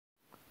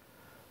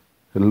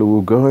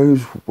Hello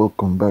guys,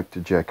 welcome back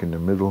to Jack in the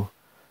Middle,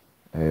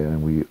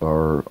 and we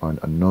are on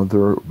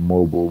another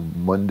mobile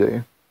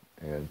Monday,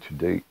 and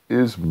today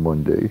is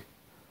Monday,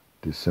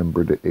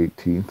 December the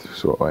 18th,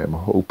 so I am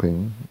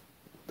hoping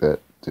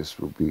that this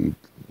will be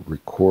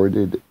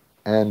recorded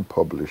and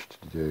published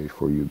today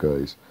for you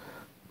guys,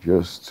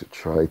 just to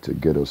try to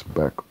get us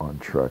back on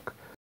track.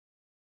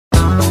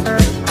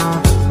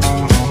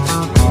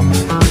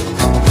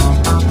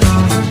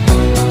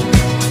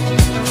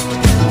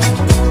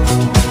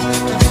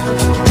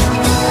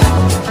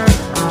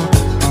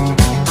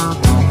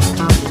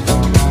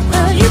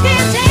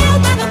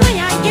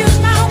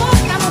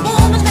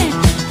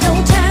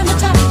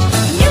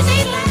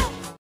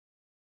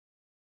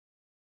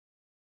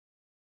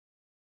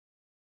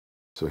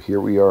 So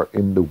here we are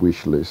in the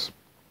wish list,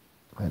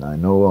 and I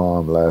know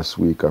last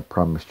week I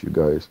promised you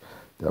guys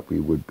that we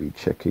would be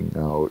checking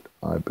out,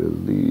 I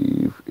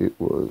believe it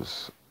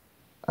was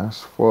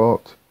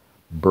Asphalt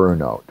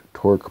Burnout,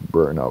 Torque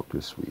Burnout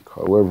this week.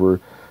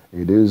 However,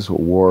 it is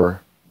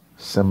War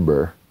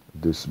Simber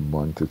this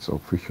month. It's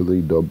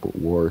officially dubbed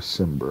War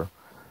Simber.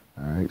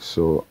 Alright,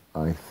 so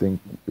I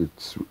think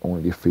it's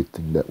only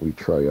fitting that we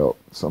try out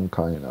some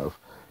kind of,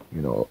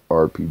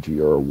 RPG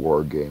or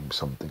war game,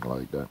 something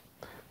like that.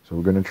 So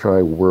we're going to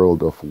try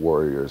World of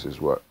Warriors is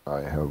what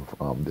I have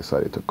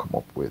decided to come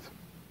up with.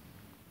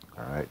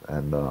 All right,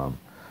 and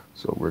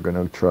so we're going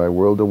to try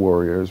World of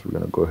Warriors. We're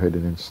going to go ahead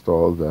and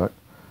install that,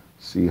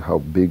 see how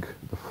big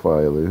the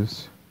file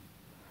is.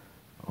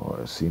 Oh,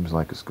 it seems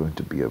like it's going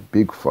to be a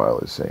big file.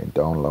 It's saying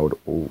download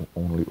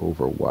only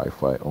over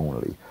Wi-Fi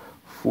only.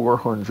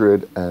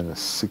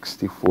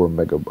 464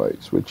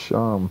 megabytes, which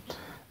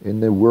in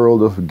the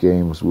world of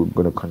games, we're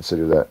going to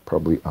consider that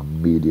probably a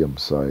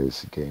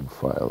medium-sized game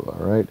file.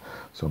 All right,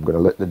 so I'm going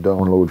to let the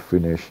download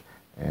finish,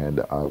 and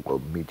I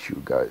will meet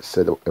you guys,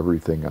 set up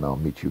everything, and I'll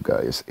meet you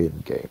guys in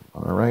game.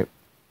 All right,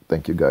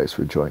 thank you guys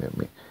for joining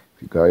me.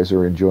 If you guys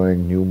are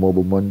enjoying new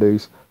Mobile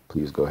Mondays,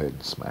 please go ahead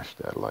and smash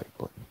that like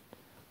button.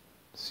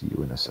 See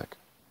you in a second.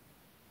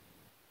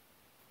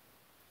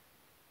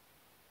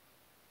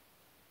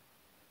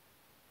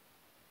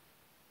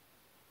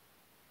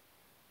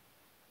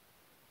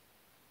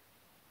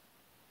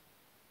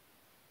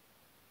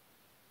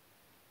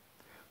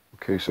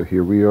 Okay, so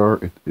here we are.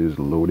 It is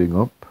loading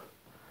up.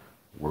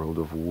 World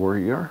of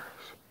Warriors.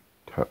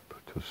 Tap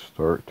to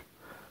start.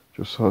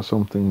 Just saw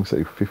something say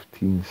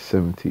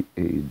 1570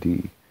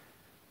 AD.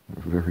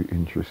 Very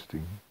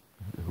interesting.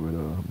 It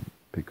would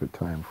pick a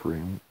time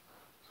frame,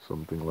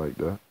 something like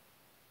that.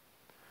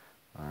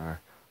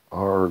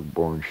 Our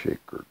Bone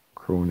Shaker.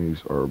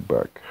 Cronies are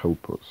back.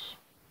 Help us.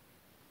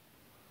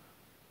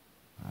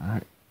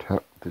 Alright,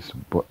 tap this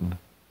button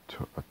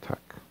to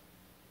attack.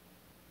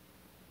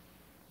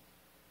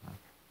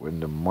 When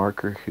the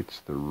marker hits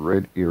the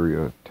red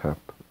area, tap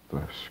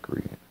the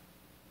screen.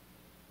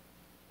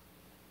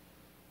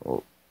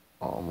 Oh,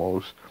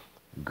 almost.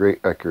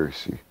 Great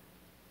accuracy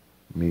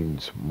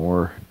means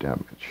more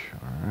damage.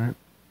 Alright.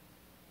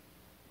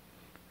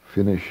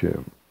 Finish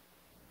him.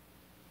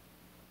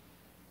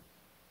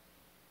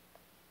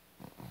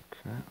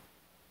 Okay.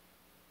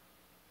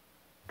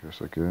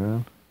 Guess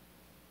again.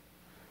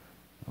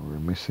 We're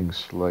missing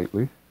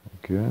slightly.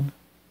 Again.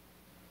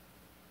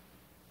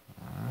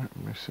 Alright,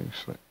 missing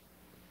slightly.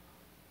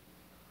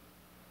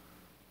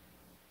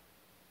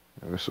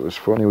 So it's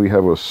funny, we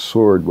have a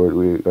sword, but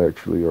we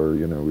actually are,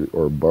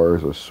 our bar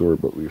is a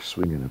sword, but we're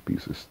swinging a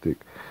piece of stick.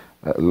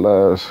 At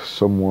last,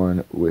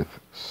 someone with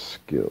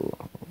skill.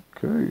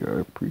 Okay, I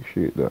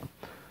appreciate that.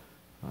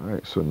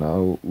 Alright, so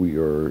now we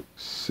are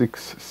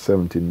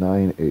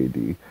 679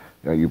 AD.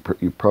 Now, you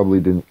probably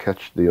didn't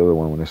catch the other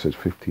one when I said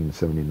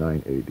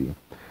 1579 AD.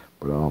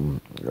 But,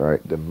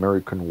 alright, the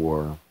American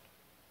War.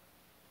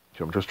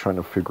 So I'm just trying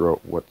to figure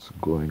out what's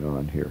going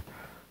on here.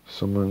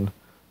 Someone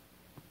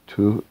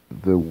to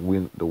the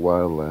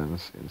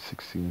Wildlands in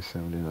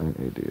 1679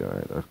 AD.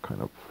 Alright, that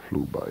kind of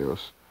flew by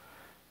us.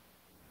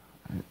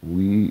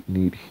 We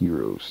need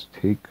heroes.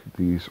 Take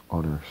these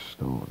honor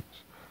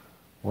stones.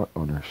 What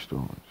honor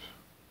stones?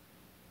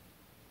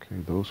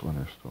 Okay, those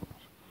honor stones.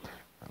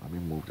 Right, let me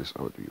move this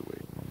out of your way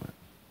a moment.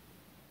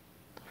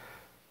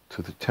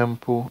 To the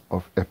Temple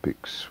of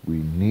Epics, we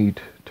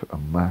need to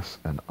amass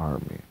an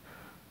army.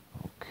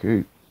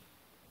 Okay.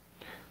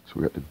 So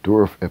we're at the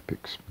Door of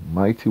Epics.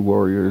 Mighty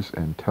warriors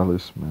and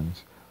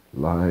talismans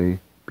lie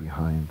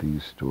behind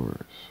these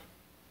doors.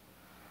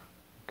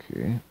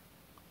 Okay.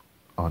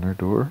 Honor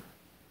door,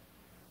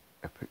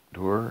 epic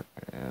door,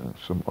 and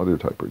some other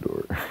type of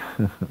door.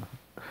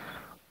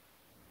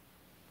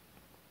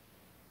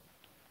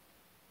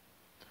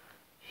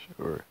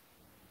 Sure.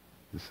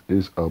 This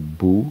is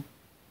Abu.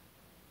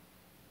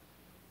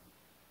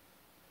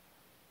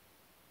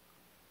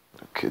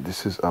 Okay,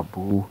 this is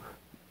Abu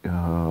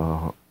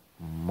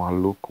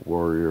Maluk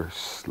warrior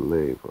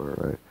slave.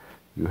 Alright.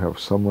 You have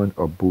summoned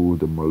Abu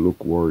the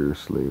Maluk warrior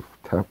slave.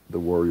 Tap the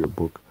warrior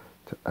book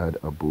to add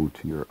Abu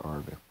to your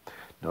army.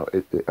 Now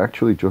it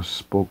actually just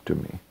spoke to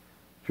me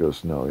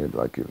just now. It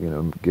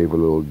gave a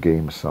little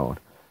game sound.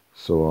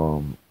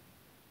 So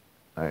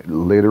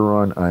Later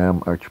on, I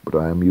am actually, but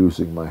I am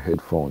using my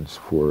headphones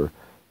for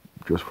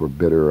just for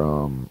better,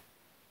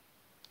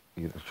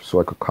 so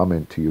I could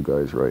comment to you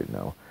guys right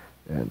now,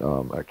 and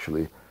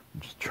actually, I'm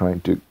just trying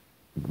to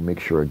make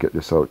sure I get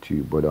this out to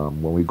you. But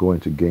when we go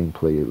into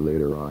gameplay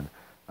later on,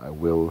 I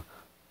will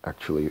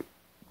actually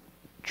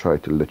try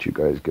to let you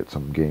guys get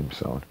some game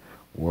sound.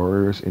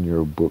 Warriors in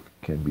your book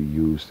can be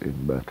used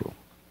in battle.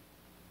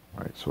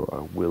 All right, so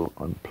I will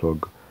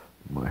unplug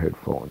my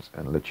headphones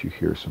and let you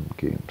hear some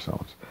game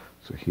sounds.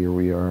 So here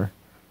we are.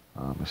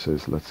 It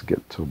says, let's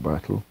get to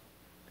battle.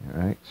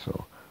 All right,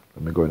 so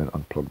let me go ahead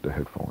and unplug the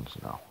headphones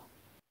now.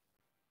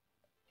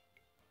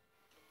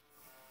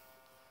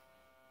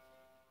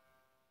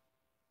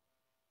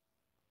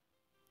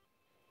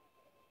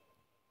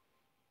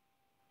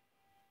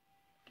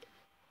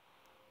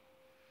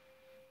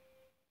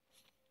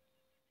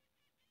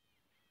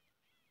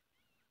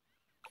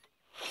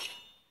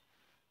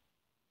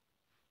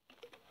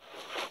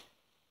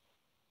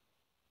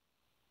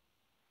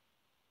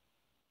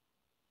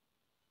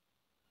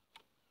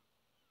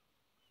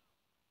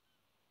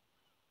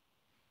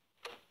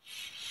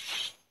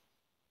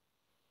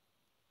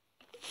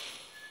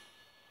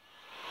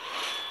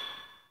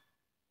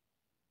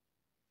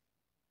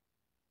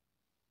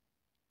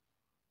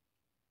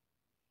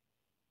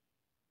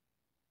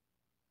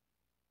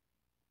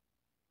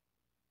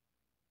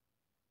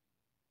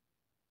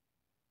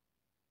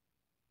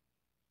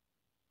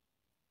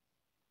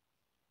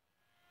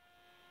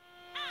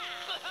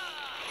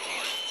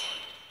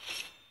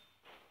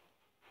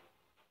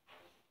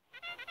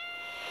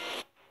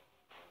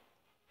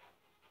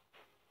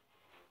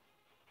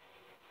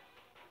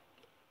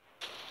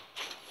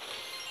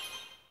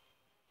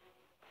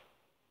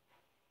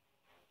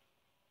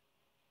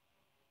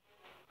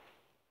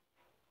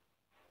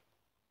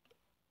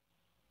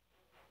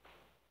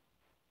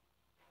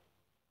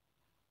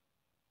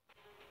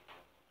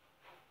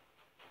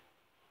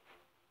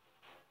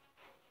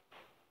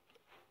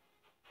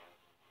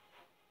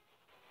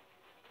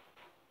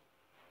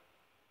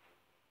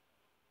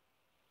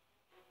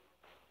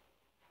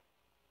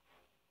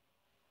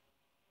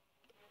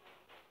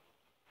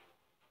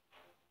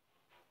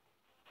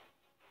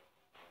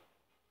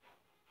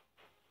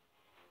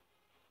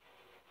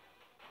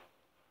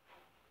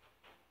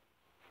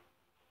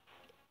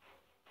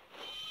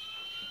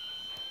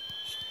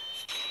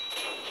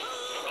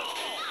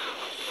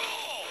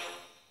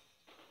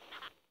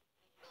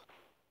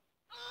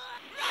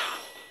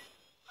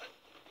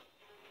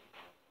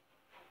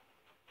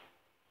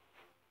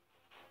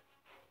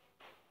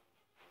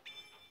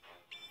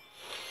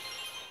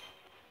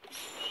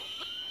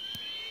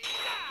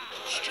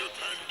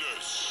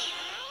 Stupendous!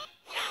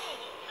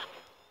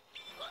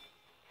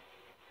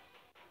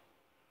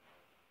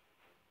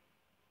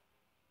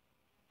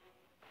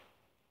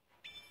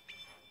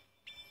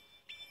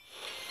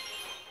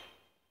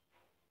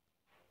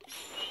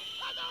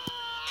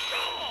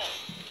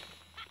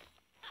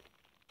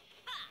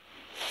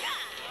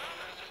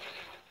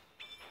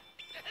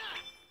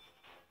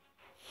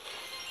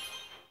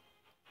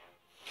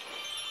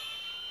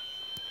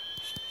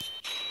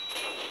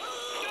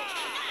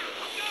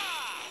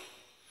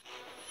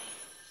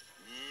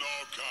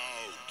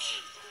 Knockout!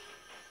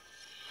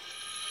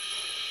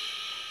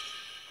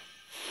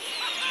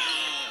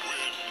 You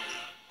win!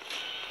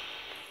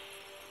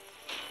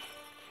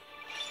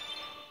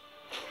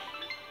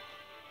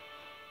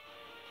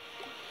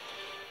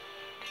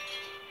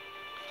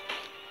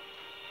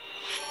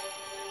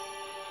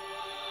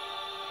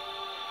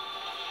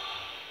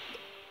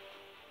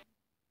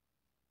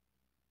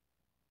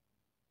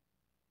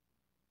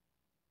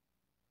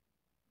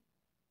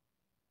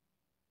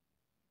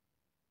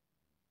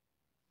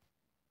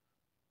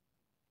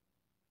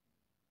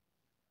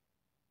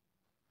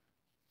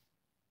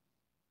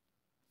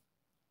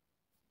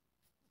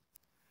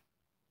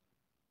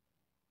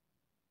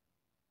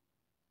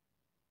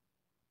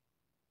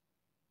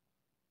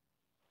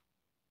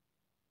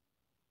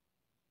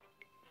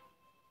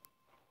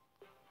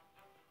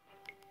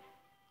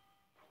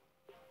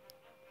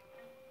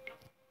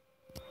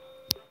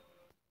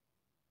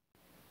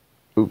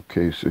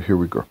 Okay, so here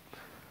we go.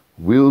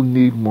 We'll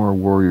need more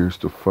warriors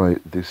to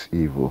fight this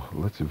evil.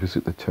 Let's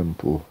visit the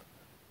temple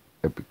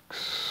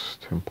epics.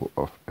 Temple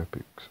of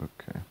Epics.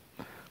 Okay.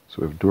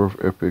 So we have Door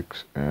of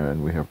Epics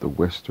and we have the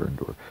western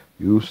door.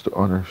 Use the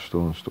honor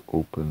stones to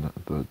open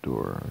the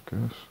door, I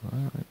guess.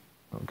 Alright.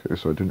 Okay,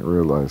 so I didn't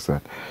realize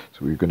that.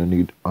 So we're going to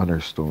need honor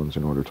stones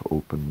in order to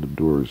open the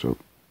doors up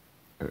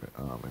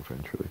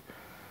eventually.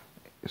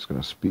 It's going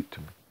to speak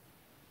to me.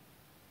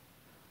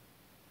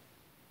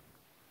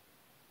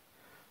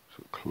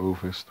 So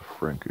Clovis, the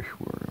Frankish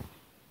warrior.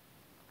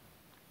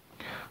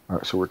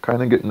 Alright, so we're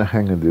kind of getting the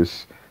hang of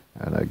this.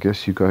 And I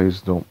guess you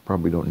guys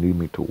probably don't need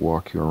me to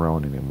walk you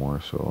around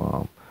anymore.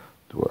 So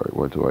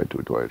what do I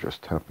do? Do I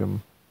just tap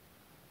him?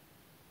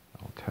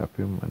 I'll tap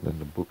him and then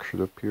the book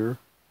should appear.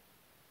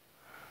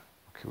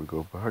 Okay, we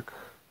go back.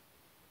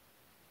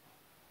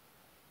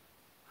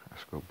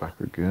 Let's go back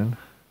again.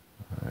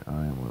 I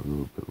am a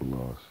little bit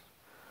lost.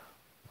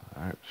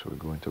 Alright, so we're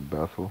going to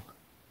battle.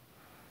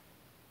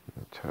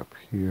 We're gonna tap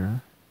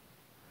here.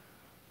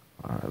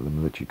 Alright, let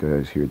me let you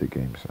guys hear the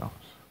game sounds.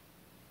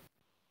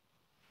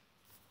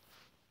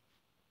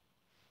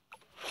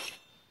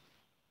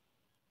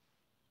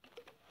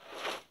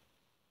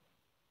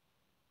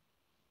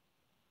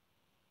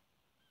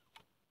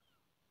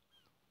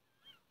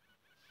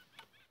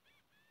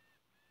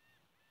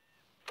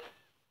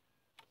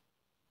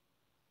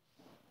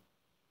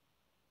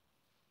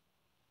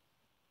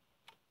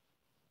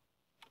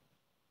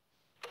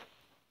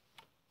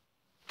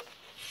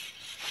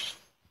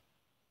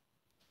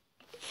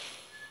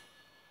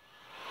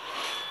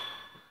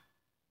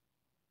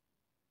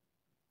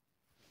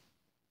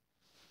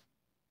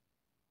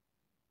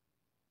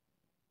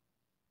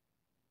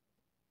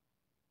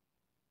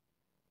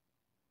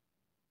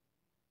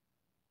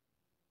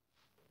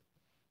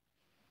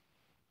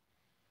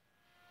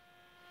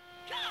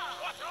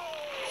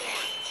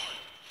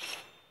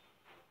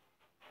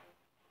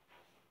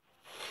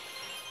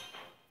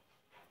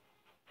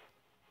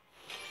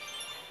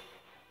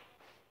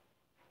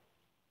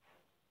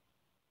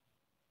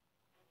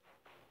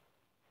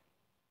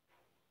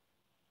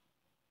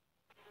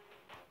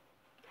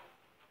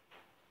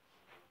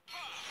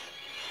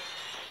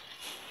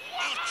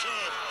 Utter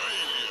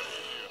failure.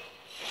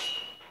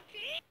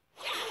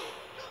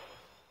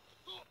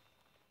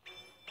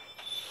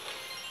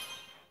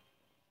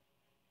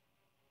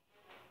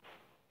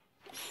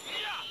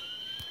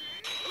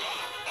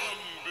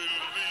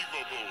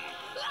 Unbelievable.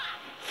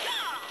 Wow.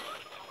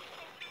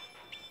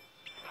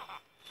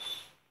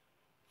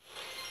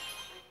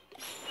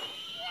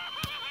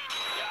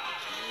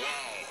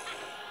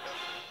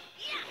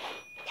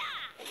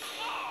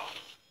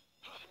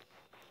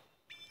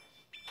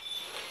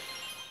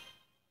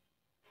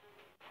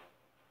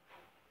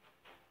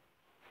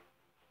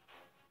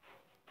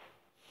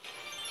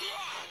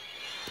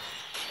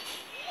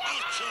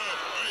 Utter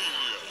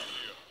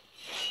failure.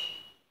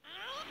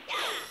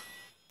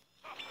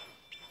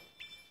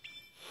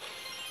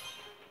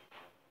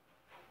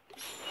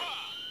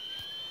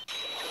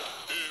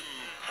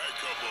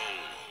 Impeccable.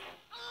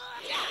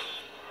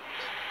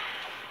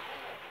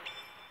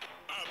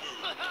 Abu.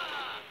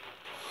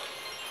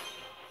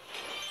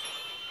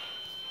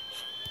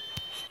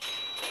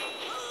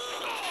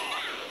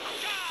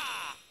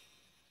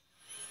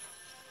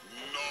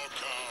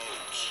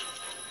 Knockout.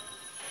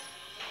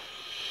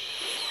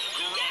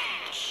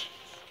 Grunt.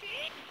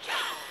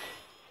 Knockout.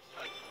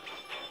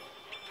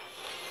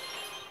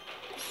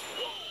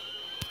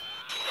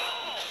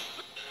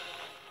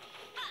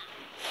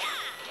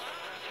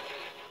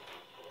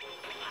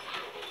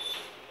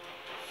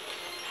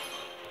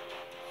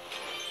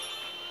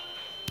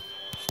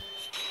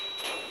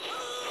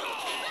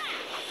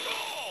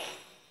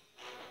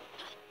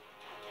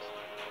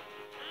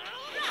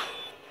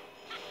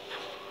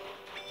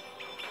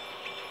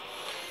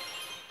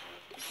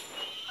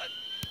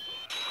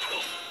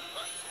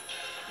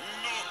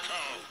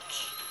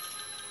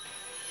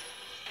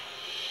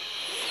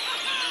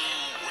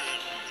 You win.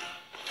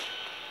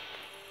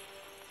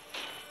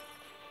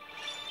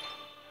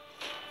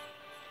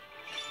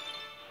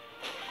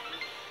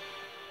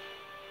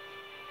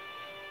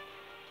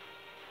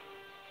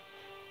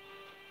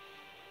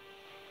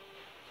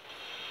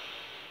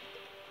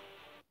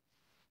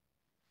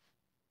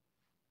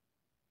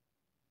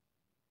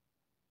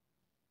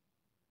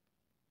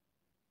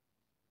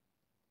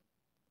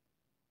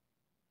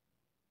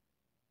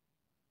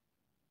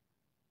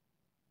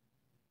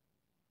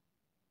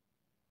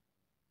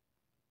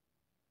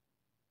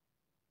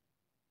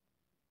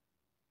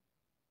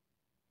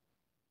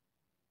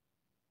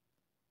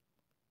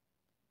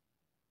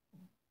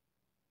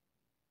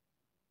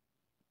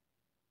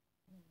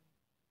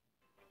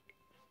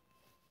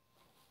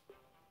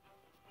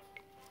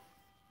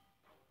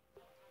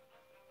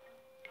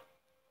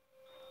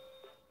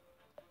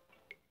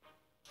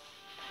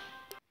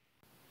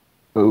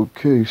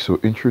 Okay, so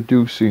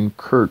introducing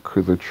Kirk,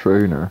 the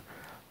trainer.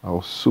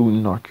 I'll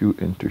soon knock you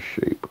into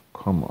shape.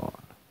 Come on.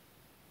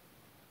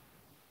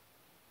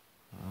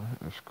 Alright,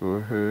 let's go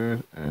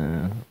ahead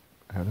and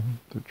add him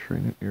to the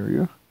training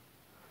area.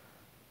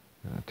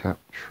 Gonna tap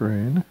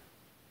train.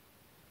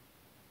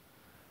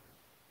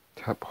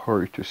 Tap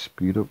hurry to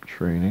speed up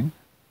training.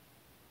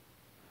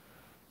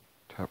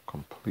 Tap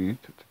complete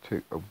to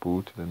take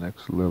Abu to the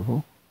next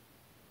level.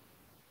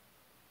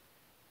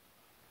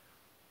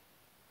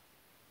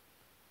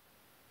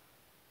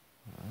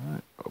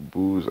 Alright,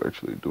 Abu is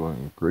actually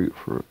doing great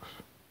for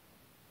us.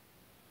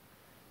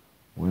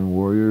 When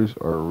warriors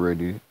are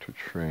ready to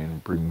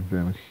train, bring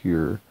them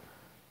here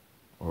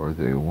or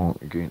they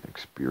won't gain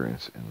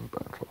experience in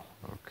battle.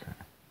 Okay.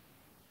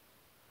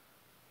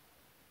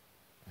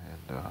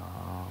 And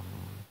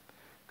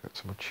got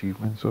some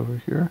achievements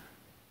over here.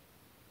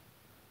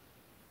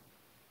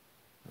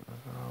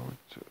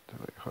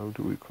 How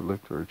do we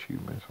collect our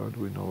achievements? How do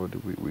we know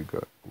what we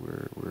got?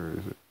 Where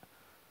is it?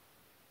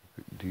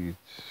 Deeds.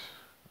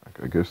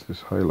 I guess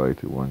this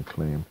highlighted one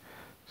claim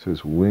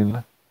says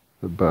win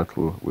the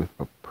battle with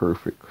a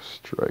perfect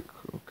strike.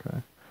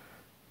 Okay.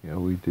 Yeah,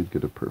 we did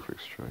get a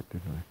perfect strike,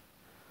 didn't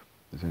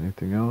we? Is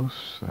anything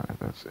else?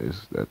 That's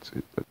it.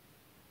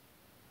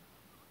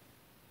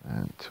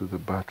 And to the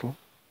battle.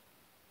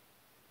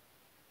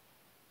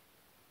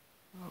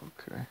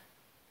 Okay.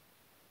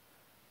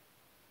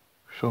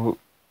 So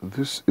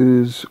this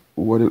is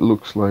what it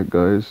looks like,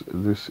 guys.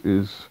 This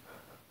is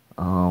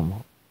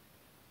War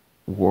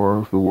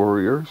of the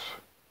Warriors.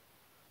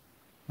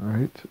 All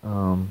right.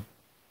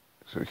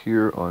 So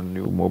here on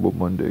New Mobile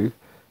Monday,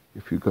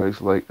 if you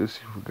guys like this,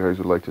 if you guys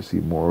would like to see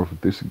more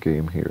of this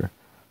game here,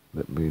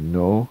 let me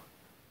know.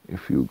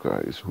 If you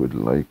guys would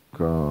like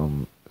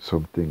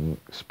something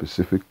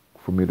specific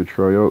for me to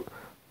try out,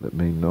 let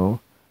me know.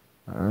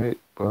 All right,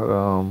 but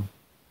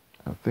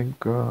I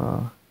think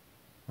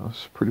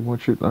that's pretty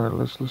much it. All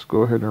right, let's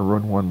go ahead and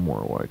run one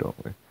more. Why don't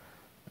we?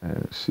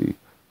 And see.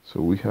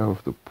 So we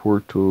have the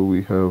portal.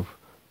 We have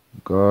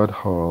God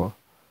Hall.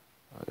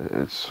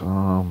 It's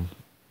a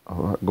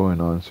lot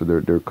going on. So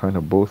they're kind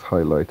of both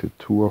highlighted.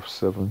 2 of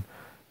 7.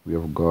 We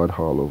have God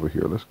Hall over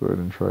here. Let's go ahead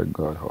and try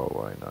God Hall.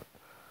 Why not?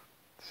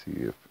 See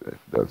if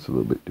that's a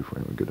little bit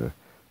different. We're gonna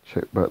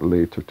check back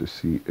later to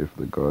see if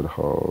the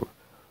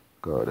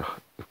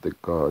if the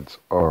gods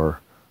are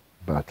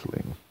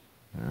battling.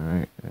 All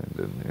right, and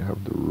then you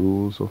have the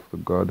rules of the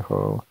God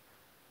Hall.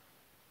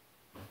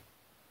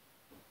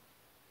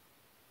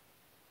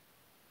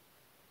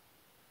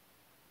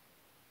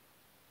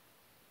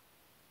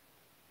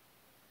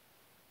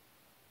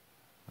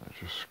 I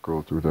just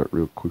scroll through that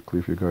real quickly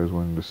if you guys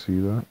wanted to see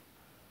that.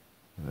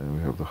 And then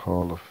we have the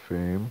Hall of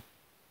Fame.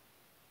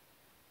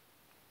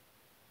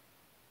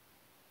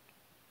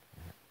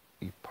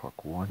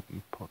 Epoch 1,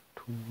 Epoch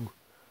 2.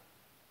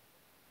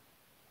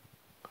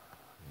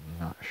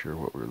 Not sure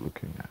what we're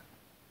looking at.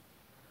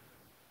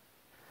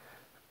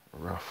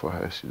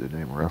 Raphael, I see the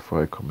name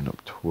Raphael coming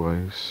up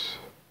twice.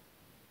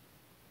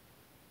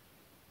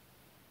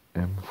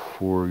 M4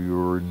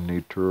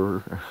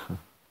 Urinator,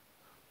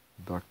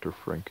 Dr.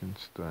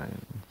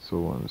 Frankenstein,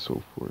 so on and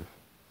so forth.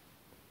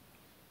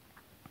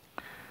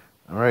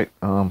 Alright,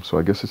 so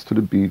I guess it's to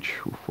the beach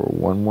for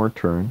one more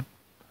turn.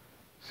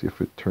 See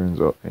if it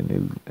turns out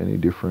any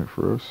different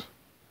for us.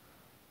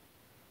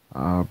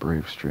 Ah,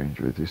 brave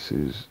stranger,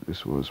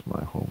 this was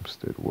my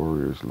homestead,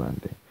 Warrior's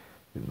Landing.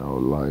 It now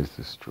lies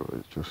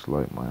destroyed, just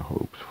like my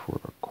hopes for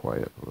a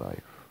quiet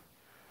life.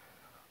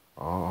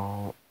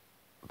 All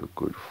the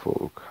good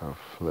folk have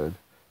fled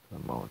to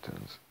the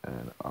mountains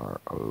and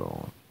are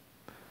alone.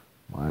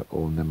 My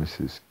old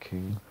nemesis,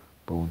 King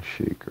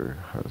Boneshaker,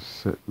 has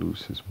set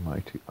loose his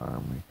mighty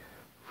army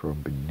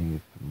from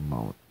beneath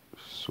Mount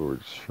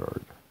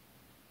Swordshard.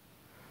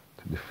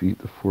 To defeat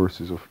the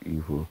forces of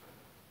evil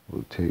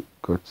will take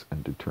guts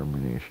and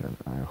determination.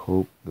 I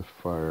hope the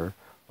fire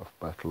of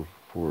battle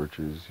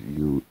forges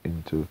you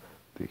into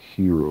the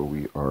hero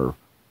we are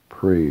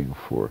praying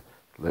for.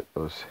 Let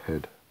us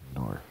head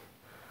north.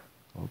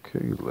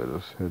 Okay, let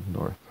us head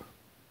north.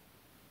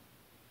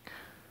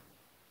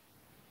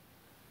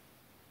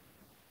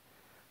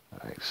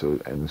 Alright,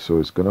 so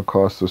it's gonna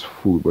cost us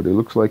food, but it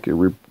looks like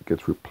it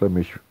gets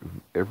replenished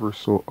ever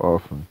so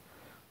often.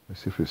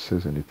 Let's see if it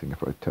says anything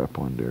if I tap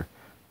on there.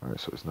 Alright,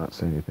 so it's not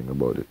saying anything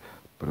about it.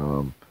 But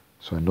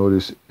so I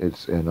notice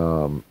it's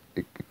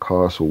it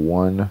costs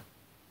 1,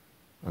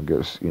 I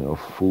guess,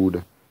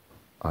 food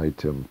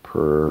item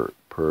per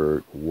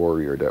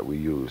warrior that we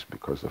use,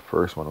 because the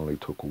first one only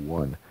took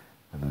 1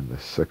 and then the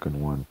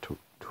second one took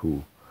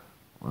 2.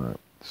 Alright,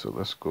 so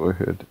let's go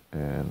ahead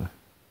and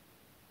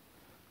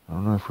I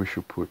don't know if we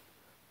should put,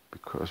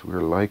 because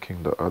we're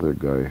liking the other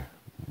guy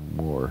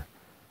more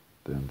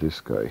than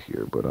this guy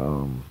here, but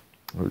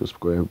we'll just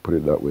go ahead and put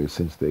it that way.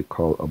 Since they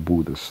call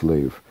Abu the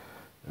slave,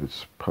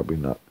 it's probably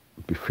not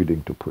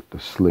befitting to put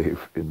the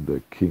slave in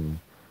the king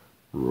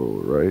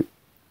role, right?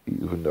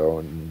 Even though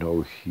I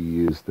know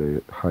he is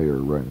the higher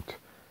ranked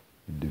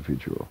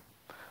individual.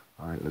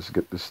 Alright, let's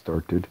get this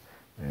started,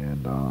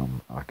 and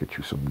I'll get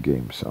you some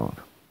game sound.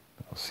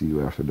 I'll see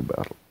you after the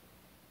battle.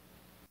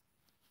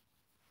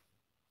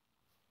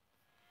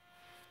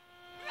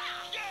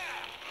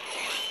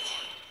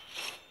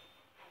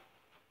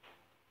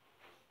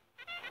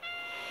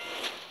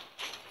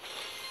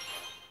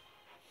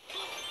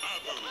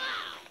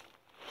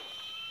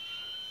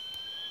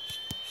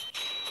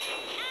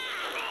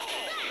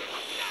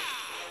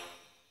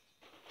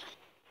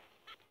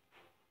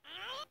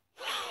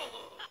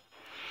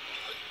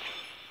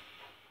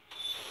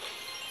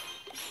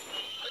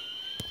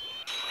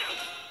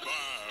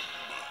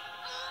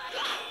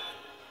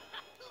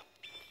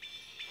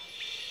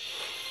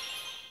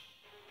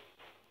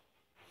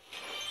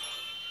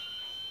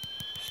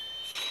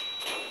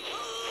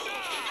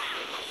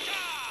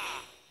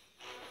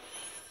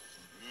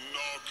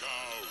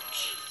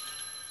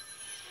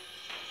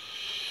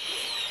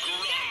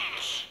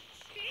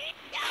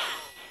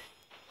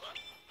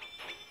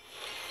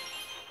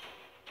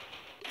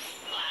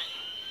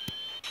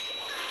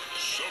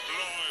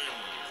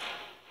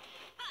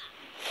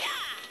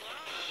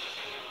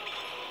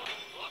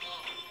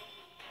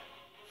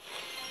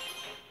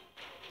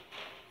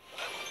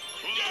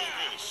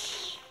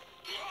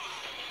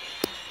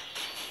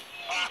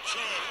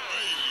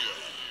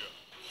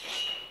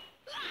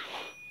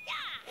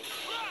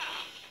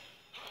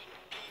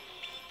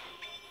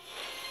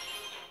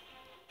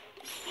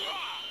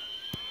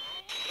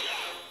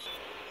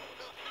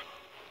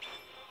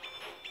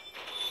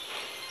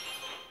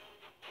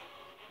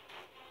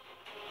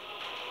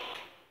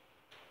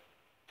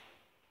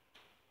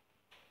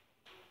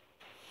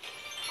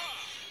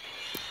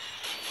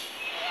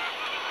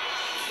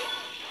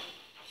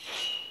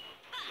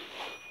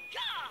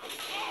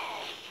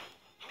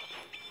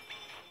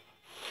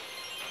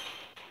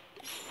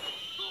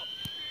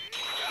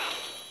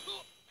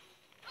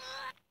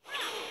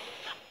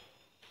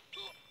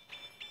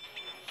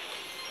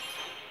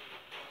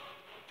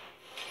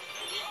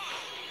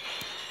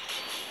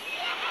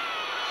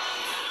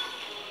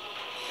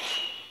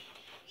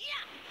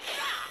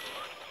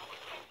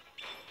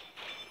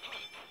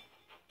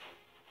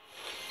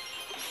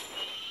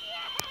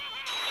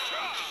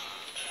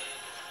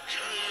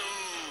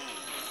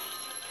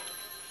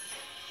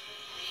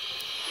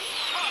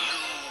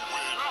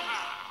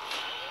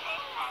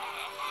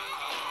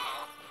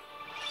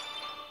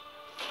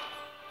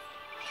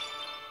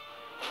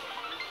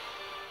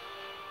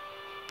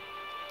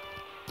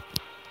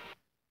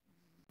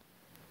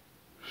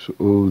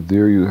 So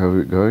there you have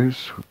it,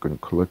 guys. We're gonna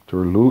collect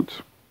our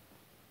loot.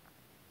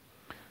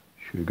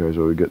 Show you guys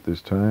what we get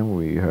this time.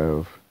 We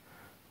have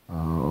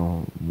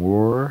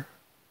more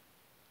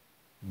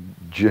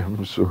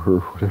gems or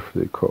whatever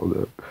they call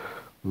that.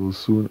 We'll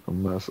soon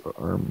amass an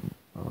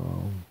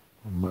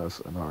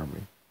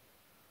army.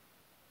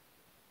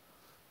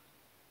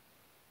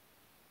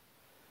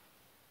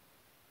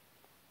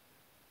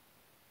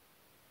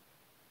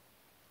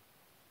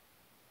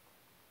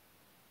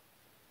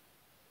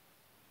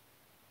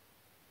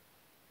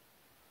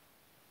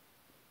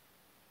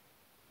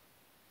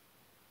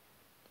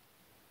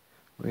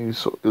 I mean,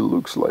 so it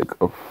looks like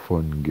a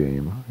fun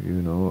game, you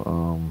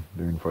know.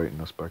 They're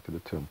inviting us back to the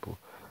temple.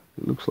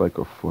 It looks like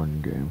a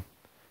fun game,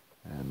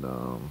 and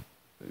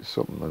it's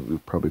something that we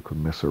probably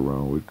could mess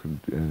around. We could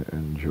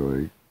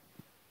enjoy,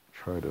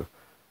 try to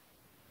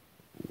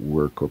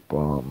work up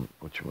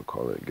what you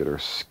call it, get our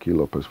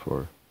skill up as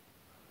far.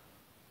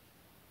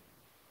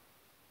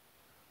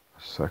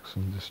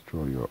 Saxon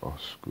destroyer,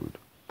 Osgood.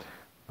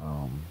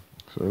 Um,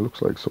 so it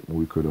looks like something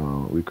we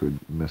could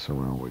mess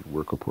around with,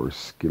 work up our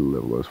skill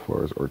level as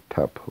far as our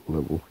tap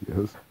level.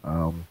 Yes.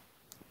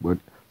 But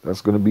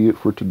that's gonna be it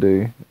for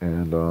today,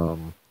 and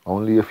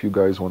only if you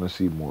guys want to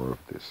see more of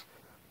this.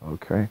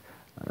 Okay.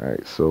 All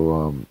right.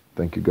 So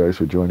thank you guys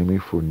for joining me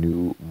for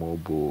New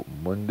Mobile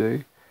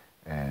Monday,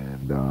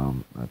 and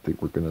I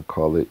think we're gonna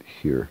call it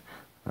here.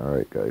 All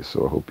right, guys.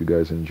 So I hope you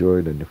guys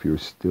enjoyed, and if you're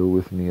still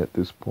with me at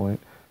this point,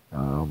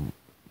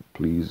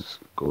 please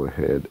go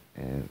ahead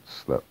and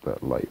slap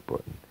that like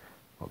button.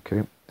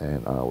 Okay,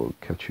 and I will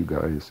catch you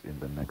guys in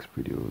the next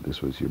video.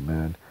 This was your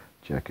man,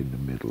 Jack in the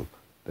Middle.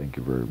 Thank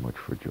you very much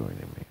for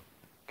joining me.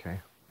 Okay,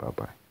 bye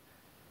bye.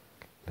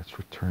 Let's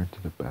return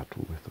to the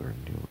battle with our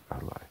new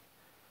ally.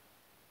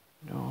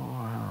 No,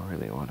 I don't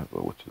really want to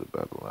go to the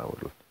battle. I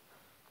would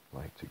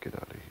like to get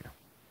out of here.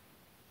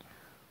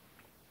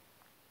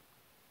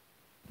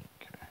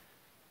 Okay.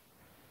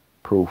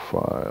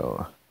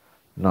 Profile.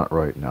 Not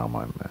right now,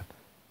 my man.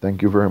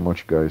 Thank you very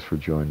much, guys, for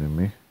joining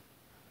me.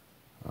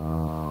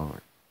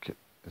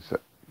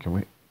 Can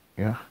we?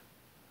 Yeah.